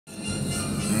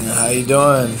How you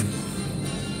doing?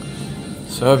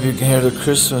 So I hope you can hear the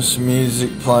Christmas music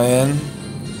playing.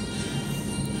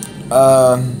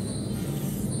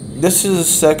 This is the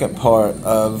second part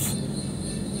of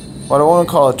what I want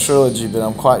to call a trilogy, but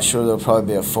I'm quite sure there'll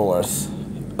probably be a fourth.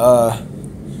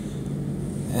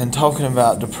 And talking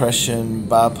about depression,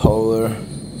 bipolar,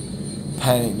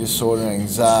 panic disorder,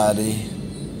 anxiety,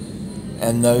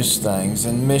 and those things,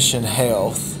 and Mission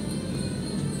Health,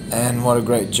 and what a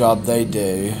great job they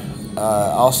do.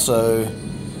 Also,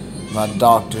 my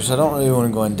doctors. I don't really want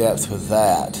to go in depth with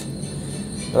that,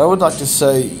 but I would like to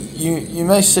say you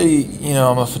may see,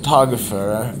 I'm a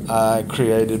photographer. I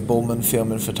created Bullman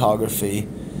Film and Photography,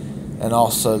 and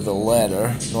also The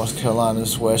Letter, North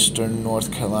Carolina's Western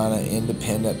North Carolina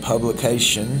independent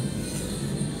publication.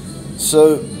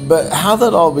 So, but how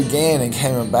that all began and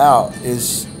came about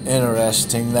is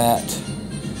interesting. That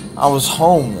I was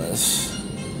homeless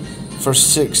for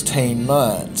 16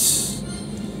 months,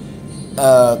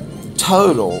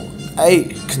 total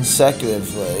 8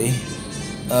 consecutively,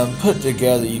 put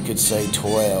together you could say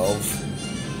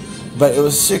 12, but it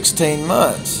was 16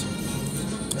 months,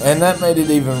 and that made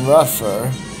it even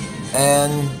rougher.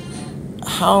 And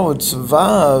how I would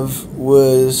survive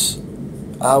was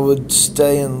I would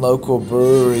stay in local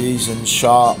breweries and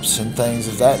shops and things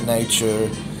of that nature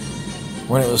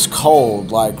when it was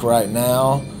cold, like right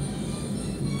now.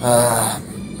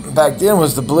 Back then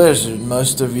was the blizzard,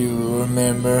 most of you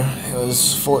remember. It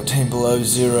was 14 below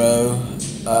zero,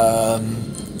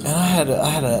 and I had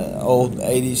an old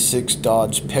 86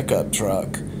 Dodge pickup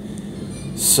truck,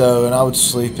 and I would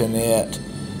sleep in it.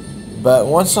 But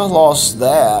once I lost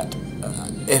that,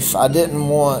 if I didn't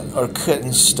want or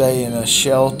couldn't stay in a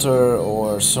shelter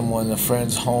or a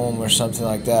friend's home or something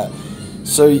like that,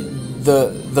 so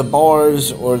the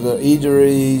bars or the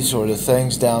eateries or the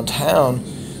things downtown,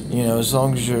 as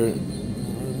long as you're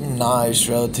nice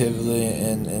relatively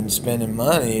and spending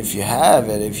money, if you have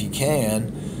it, if you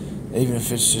can, even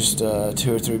if it's just $2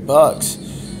 or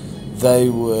 $3, they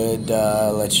would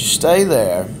let you stay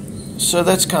there. So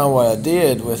that's kind of what I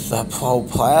did with the whole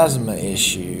plasma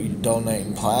issue,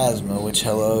 donating plasma, which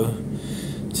hello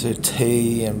to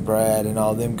T and Brad and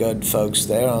all them good folks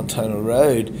there on Tunnel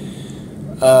Road.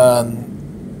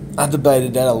 I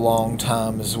debated that a long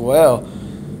time as well.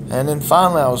 And then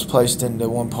finally I was placed into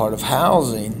one part of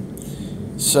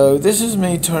housing. So this is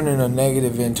me turning a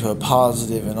negative into a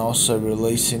positive and also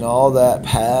releasing all that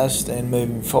past and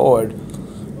moving forward.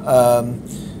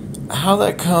 How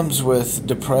that comes with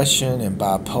depression and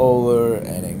bipolar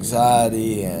and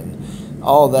anxiety and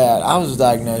all that. I was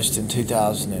diagnosed in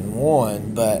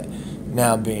 2001, but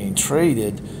now being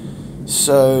treated.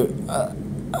 So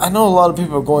I know a lot of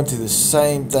people are going through the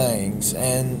same things,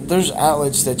 and there's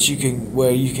outlets that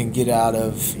where you can get out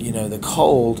of, the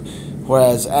cold,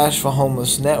 whereas Ash for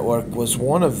Homeless Network was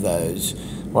one of those,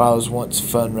 where I was once a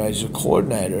fundraiser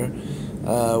coordinator,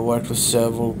 worked with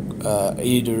several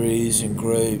eateries and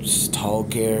groups, Tall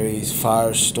Gary's,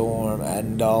 Firestorm,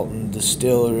 Adden Dalton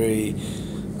Distillery,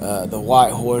 the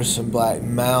White Horse and Black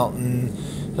Mountain.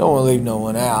 Don't want to leave no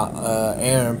one out.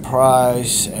 Aaron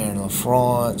Price, Aaron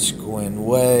LaFrance, Gwen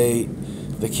Waite,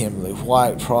 the Kimberly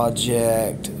White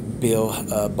Project,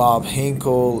 Bob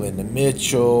Hinkle, Linda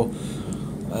Mitchell,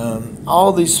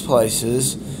 all these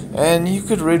places, and you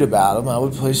could read about them. I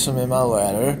would place them in my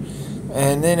letter,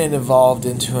 and then it evolved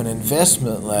into an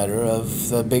investment letter of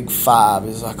the big 5,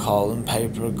 as I call them: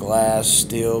 paper, glass,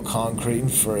 steel, concrete,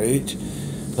 and fruit.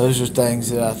 Those are things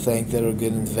that I think that are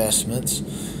good investments.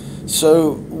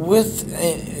 So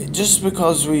just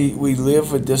because we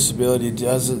live with disability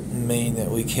doesn't mean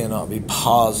that we cannot be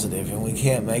positive and we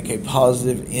can't make a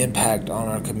positive impact on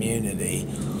our community.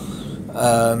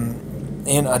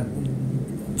 And I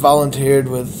volunteered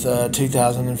with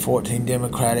 2014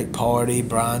 Democratic Party,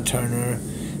 Brian Turner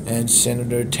and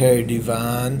Senator Terry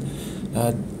Devine.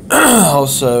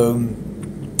 Also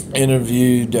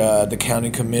interviewed the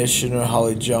county commissioner,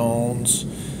 Holly Jones.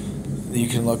 You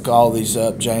can look all these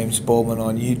up, James Bullman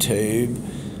on YouTube.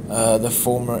 The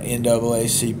former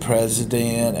NAAC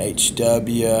president,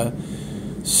 HW.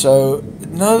 So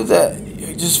know that,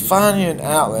 just find you an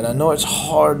outlet. I know it's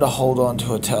hard to hold on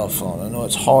to a telephone. I know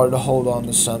it's hard to hold on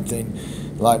to something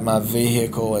like my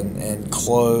vehicle and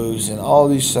clothes and all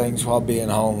these things while being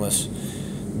homeless.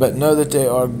 But know that they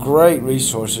are great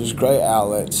resources, great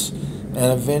outlets,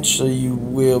 and eventually you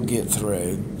will get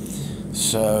through.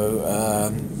 So,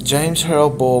 James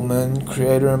Harold Bullman,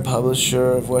 creator and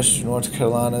publisher of Western North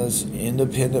Carolina's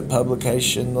independent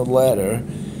publication, The Letter,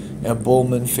 and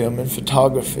Bullman Film and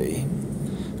Photography.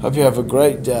 Hope you have a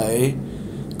great day.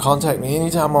 Contact me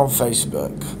anytime on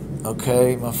Facebook.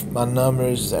 Okay, my number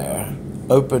is there.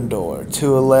 Open Door,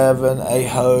 211, A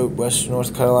Hope, Western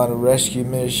North Carolina Rescue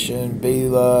Mission, Be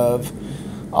Love,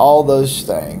 all those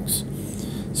things.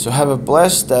 So have a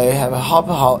blessed day, have a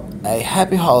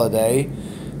happy holiday,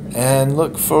 and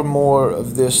look for more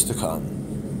of this to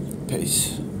come.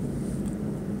 Peace.